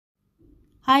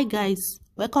Hi guys,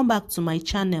 welcome back to my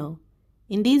channel.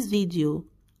 In this video,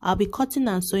 I'll be cutting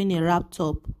and sewing a wrap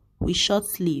top with short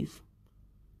sleeve.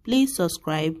 Please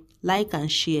subscribe, like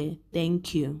and share.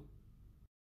 Thank you.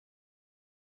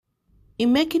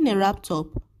 In making a wrap top,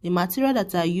 the material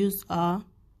that I use are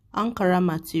Ankara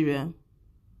material,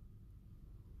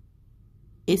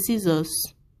 a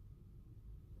scissors,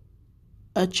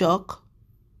 a chalk,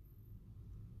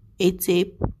 a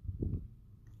tape,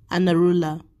 and a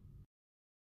ruler.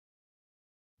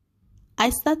 I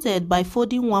started by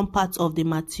folding one part of the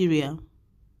material.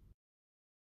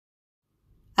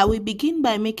 I will begin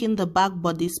by making the back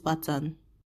bodice pattern.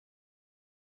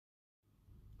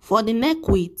 For the neck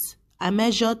width, I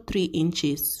measured 3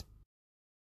 inches.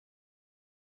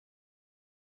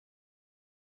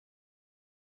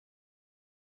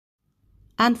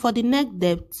 And for the neck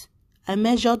depth, I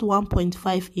measured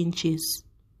 1.5 inches.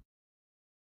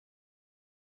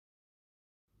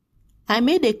 I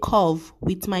made a curve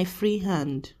with my free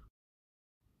hand.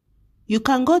 You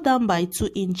can go down by 2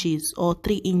 inches or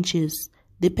 3 inches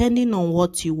depending on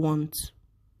what you want.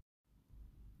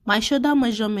 My shoulder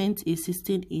measurement is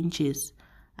 16 inches.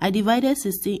 I divided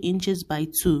 16 inches by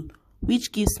 2,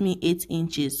 which gives me 8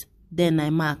 inches. Then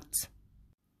I marked.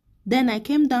 Then I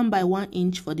came down by 1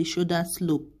 inch for the shoulder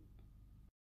slope.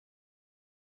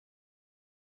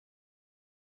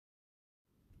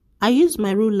 I used my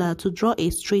ruler to draw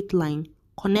a straight line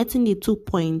connecting the 2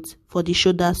 points for the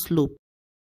shoulder slope.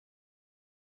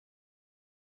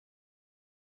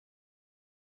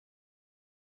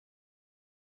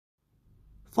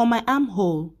 For my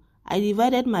armhole, I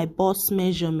divided my bust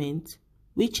measurement,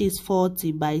 which is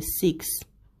 40 by 6,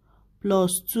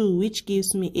 plus 2, which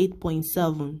gives me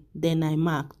 8.7. Then I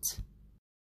marked.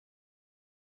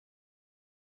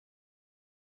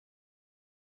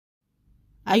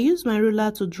 I used my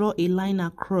ruler to draw a line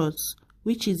across,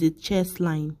 which is a chest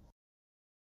line.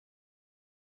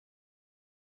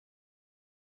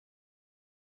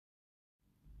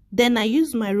 Then I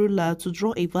used my ruler to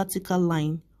draw a vertical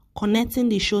line, connecting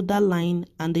the shoulder line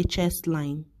and the chest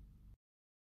line.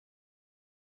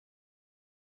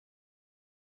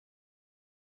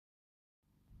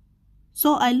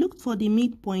 So I looked for the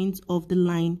midpoint of the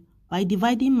line by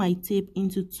dividing my tape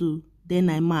into 2, then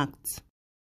I marked.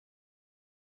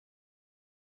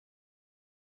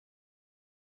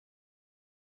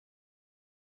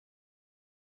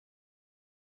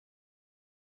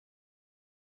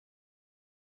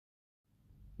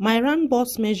 My round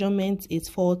bust measurement is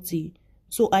 40,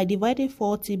 so I divided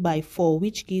 40 by 4,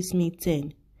 which gives me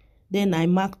 10. Then I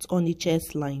marked on the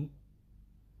chest line.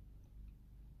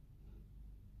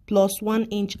 Plus 1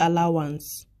 inch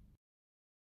allowance.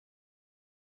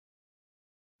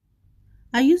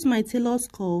 I used my tailor's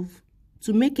curve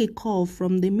to make a curve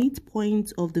from the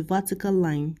midpoint of the vertical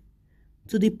line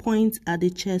to the point at the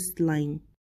chest line.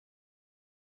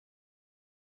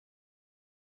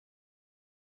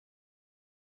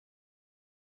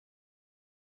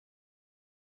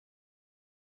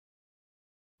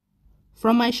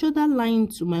 From my shoulder line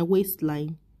to my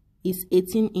waistline is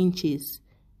 18 inches.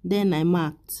 Then I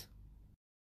marked.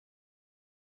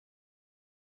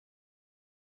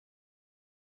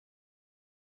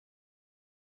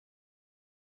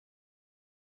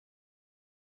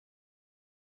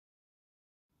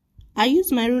 I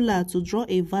used my ruler to draw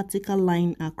a vertical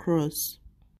line across.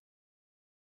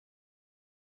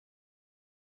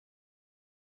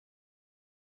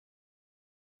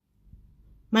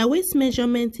 My waist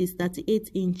measurement is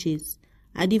 38 inches.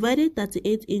 I divided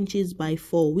 38 inches by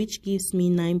 4, which gives me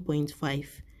 9.5.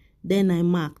 Then I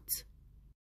marked.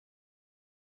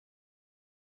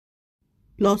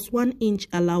 Plus 1 inch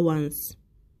allowance.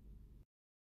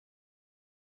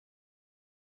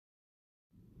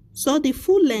 So the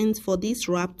full length for this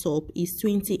wrap top is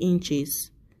 20 inches.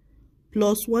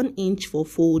 Plus 1 inch for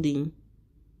folding.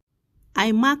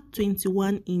 I marked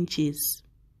 21 inches.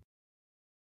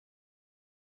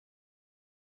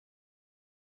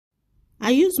 I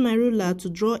used my ruler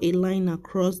to draw a line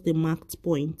across the marked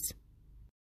point.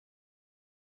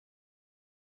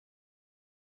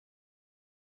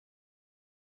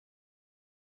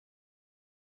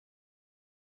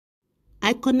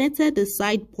 I connected the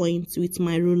side points with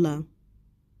my ruler.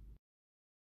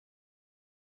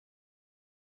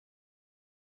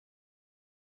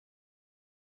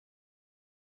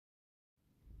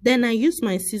 Then I used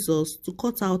my scissors to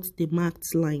cut out the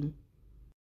marked line.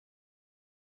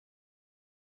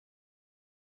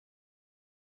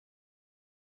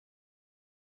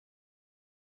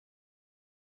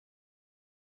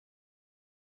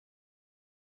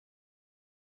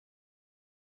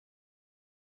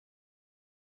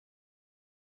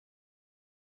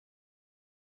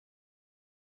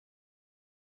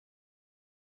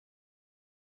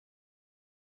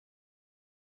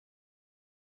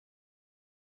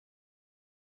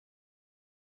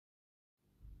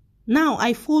 Now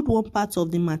I fold one part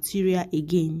of the material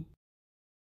again.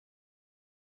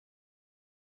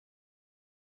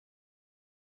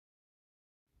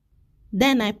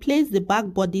 Then I place the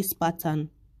back bodice pattern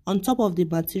on top of the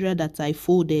material that I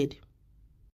folded.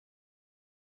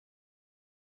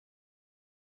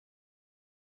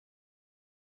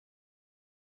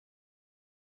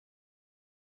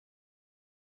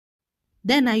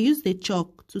 Then I use the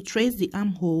chalk to trace the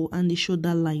armhole and the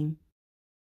shoulder line.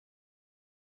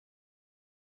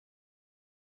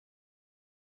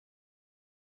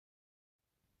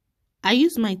 I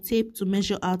use my tape to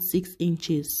measure out 6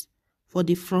 inches for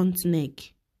the front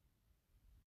neck.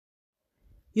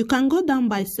 You can go down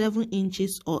by 7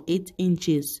 inches or 8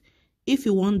 inches if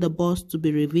you want the bust to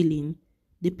be revealing,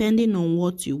 depending on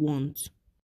what you want.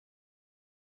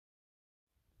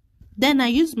 Then I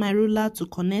use my ruler to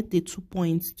connect the 2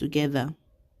 points together.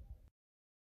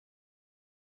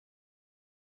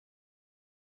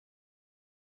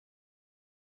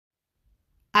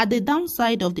 At the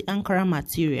downside of the Ankara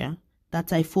material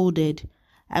that I folded,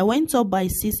 I went up by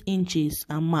 6 inches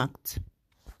and marked.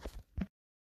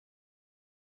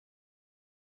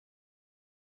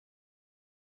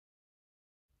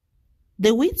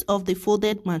 The width of the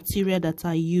folded material that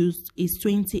I used is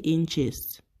 20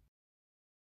 inches.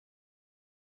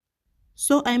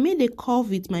 So I made a curve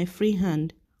with my free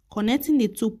hand, connecting the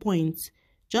 2 points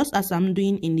just as I'm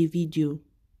doing in the video.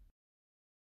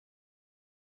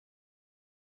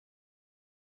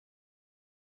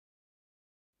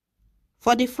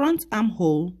 For the front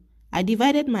armhole, I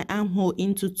divided my armhole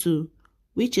into 2,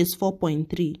 which is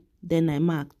 4.3, then I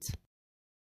marked.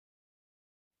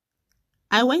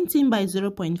 I went in by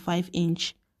 0.5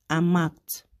 inch and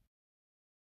marked.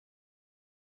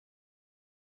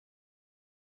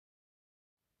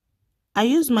 I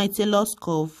used my tailor's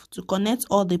curve to connect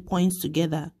all the points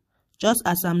together, just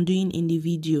as I'm doing in the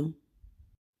video.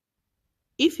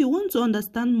 If you want to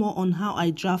understand more on how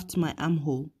I draft my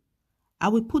armhole, I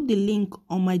will put the link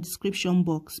on my description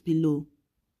box below.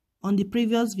 On the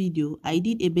previous video, I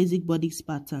did a basic bodice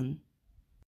pattern.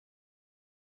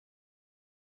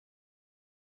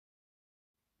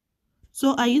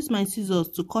 So I used my scissors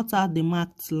to cut out the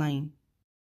marked line.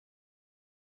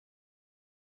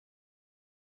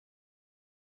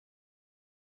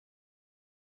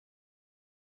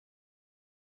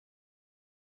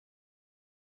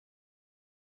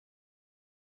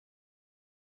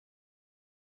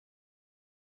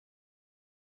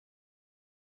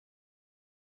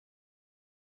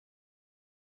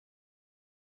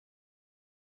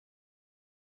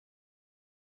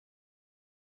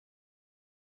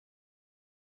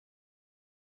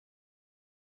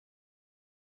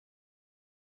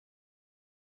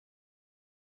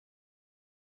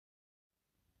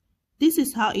 This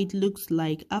is how it looks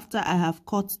like after I have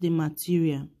cut the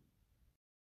material.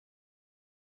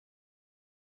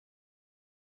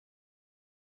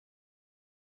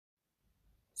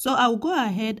 So I will go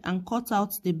ahead and cut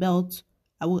out the belt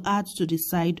I will add to the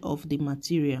side of the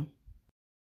material.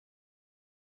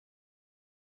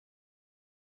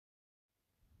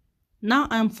 Now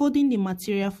I am folding the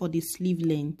material for the sleeve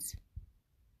length.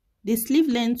 The sleeve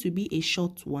length will be a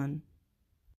short one.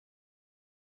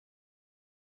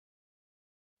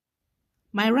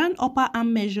 My round upper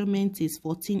arm measurement is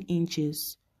 14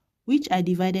 inches, which I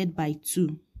divided by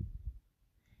 2.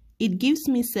 It gives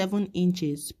me 7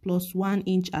 inches plus 1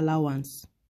 inch allowance.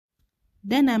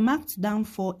 Then I marked down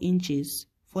 4 inches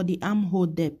for the armhole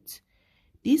depth.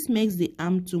 This makes the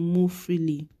arm to move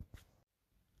freely.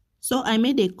 So I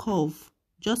made a curve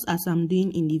just as I'm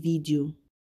doing in the video.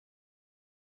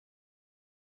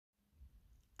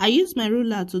 I used my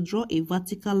ruler to draw a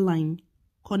vertical line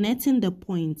connecting the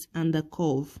point and the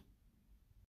curve.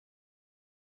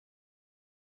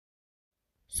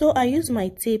 So I use my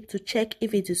tape to check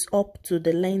if it is up to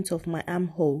the length of my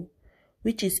armhole,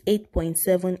 which is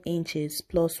 8.7 inches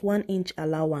plus 1 inch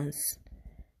allowance.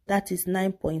 That is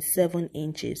 9.7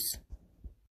 inches.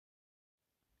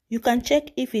 You can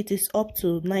check if it is up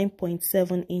to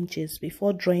 9.7 inches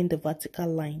before drawing the vertical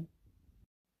line.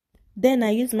 Then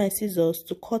I use my scissors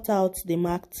to cut out the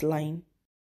marked line.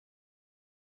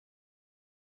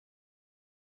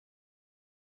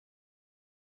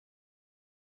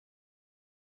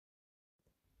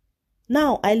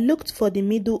 Now I looked for the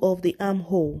middle of the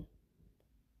armhole.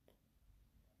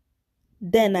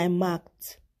 Then I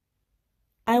marked.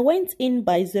 I went in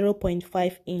by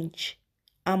 0.5 inch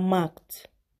and marked.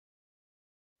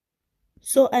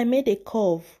 So I made a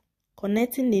curve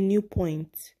connecting the new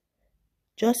point,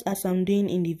 just as I'm doing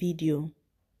in the video.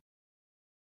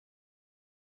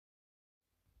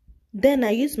 Then I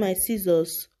used my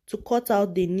scissors to cut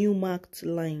out the new marked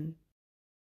line.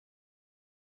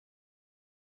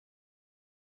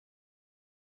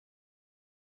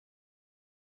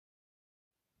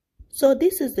 So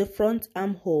this is the front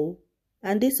armhole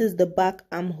and this is the back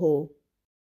armhole.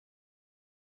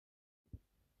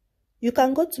 You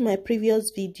can go to my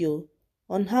previous video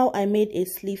on how I made a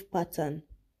sleeve pattern.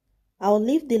 I'll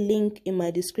leave the link in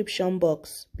my description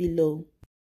box below.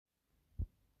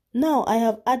 Now I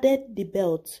have added the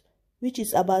belt, which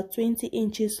is about 20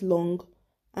 inches long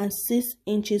and 6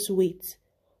 inches width,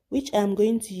 which I am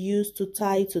going to use to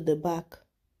tie to the back.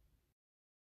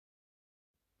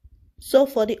 So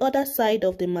for the other side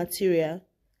of the material,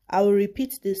 I will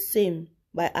repeat the same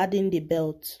by adding the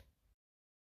belt.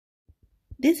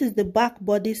 This is the back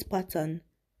bodice pattern,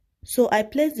 so I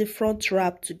place the front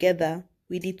wrap together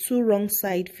with the two wrong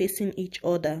sides facing each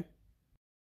other.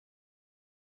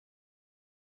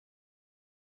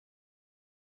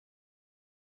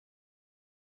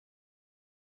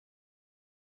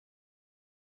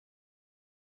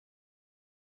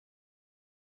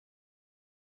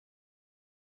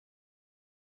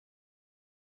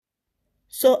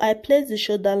 So I place the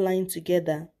shoulder line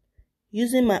together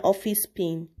using my office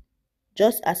pin,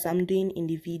 just as I'm doing in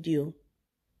the video.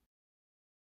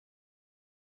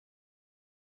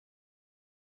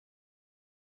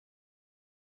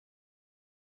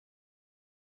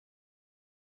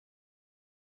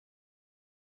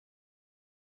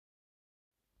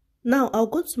 Now I'll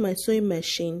go to my sewing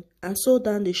machine and sew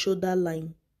down the shoulder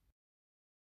line.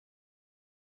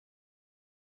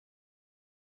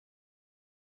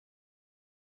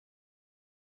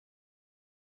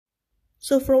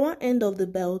 So from one end of the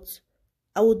belt,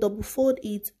 I will double fold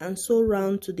it and sew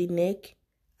round to the neck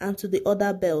and to the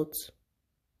other belt.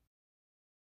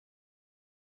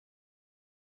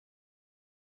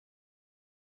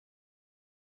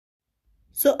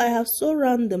 So I have sewn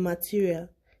round the material.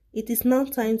 It is now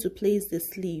time to place the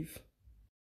sleeve.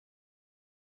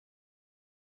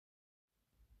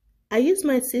 I use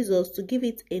my scissors to give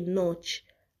it a notch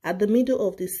at the middle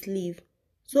of the sleeve,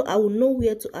 so I will know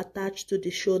where to attach to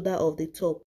the shoulder of the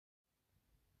top.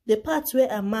 The part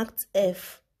where I marked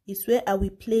F is where I will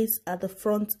place at the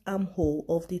front armhole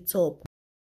of the top.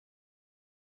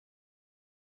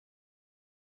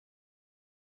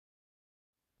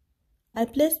 I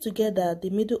place together the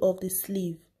middle of the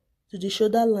sleeve to the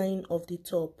shoulder line of the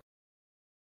top.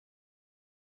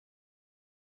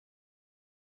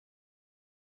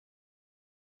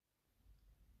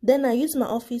 Then I use my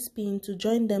office pin to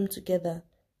join them together,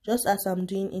 just as I'm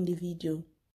doing in the video.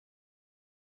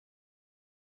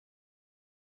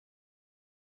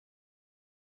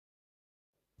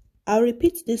 I'll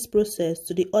repeat this process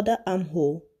to the other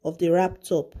armhole of the wrap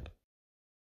top.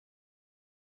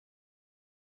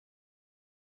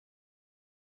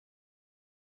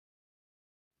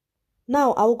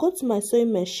 Now I will go to my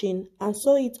sewing machine and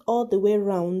sew it all the way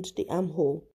round the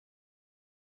armhole.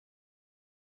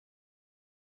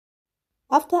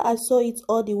 After I sew it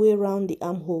all the way round the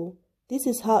armhole, this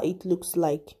is how it looks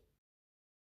like.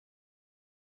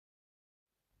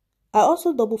 I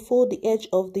also double fold the edge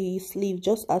of the sleeve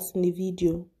just as in the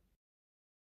video.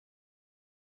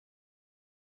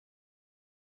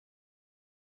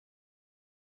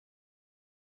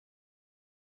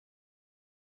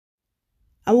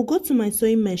 I will go to my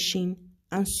sewing machine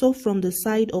and sew from the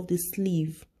side of the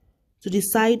sleeve to the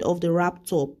side of the wrap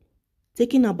top,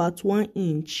 taking about 1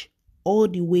 inch all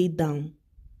the way down.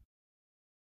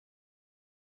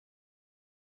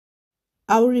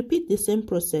 I will repeat the same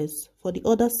process for the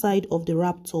other side of the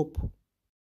wrap top.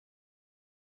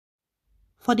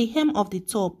 For the hem of the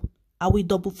top, I will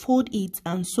double fold it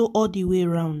and sew all the way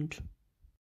around.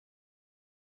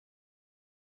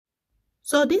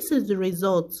 So this is the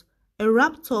result, a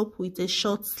wrap top with a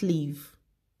short sleeve.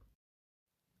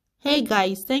 Hey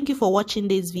guys, thank you for watching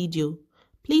this video.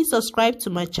 Please subscribe to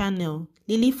my channel,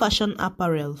 Lily Fashion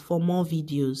Apparel, for more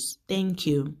videos. Thank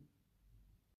you.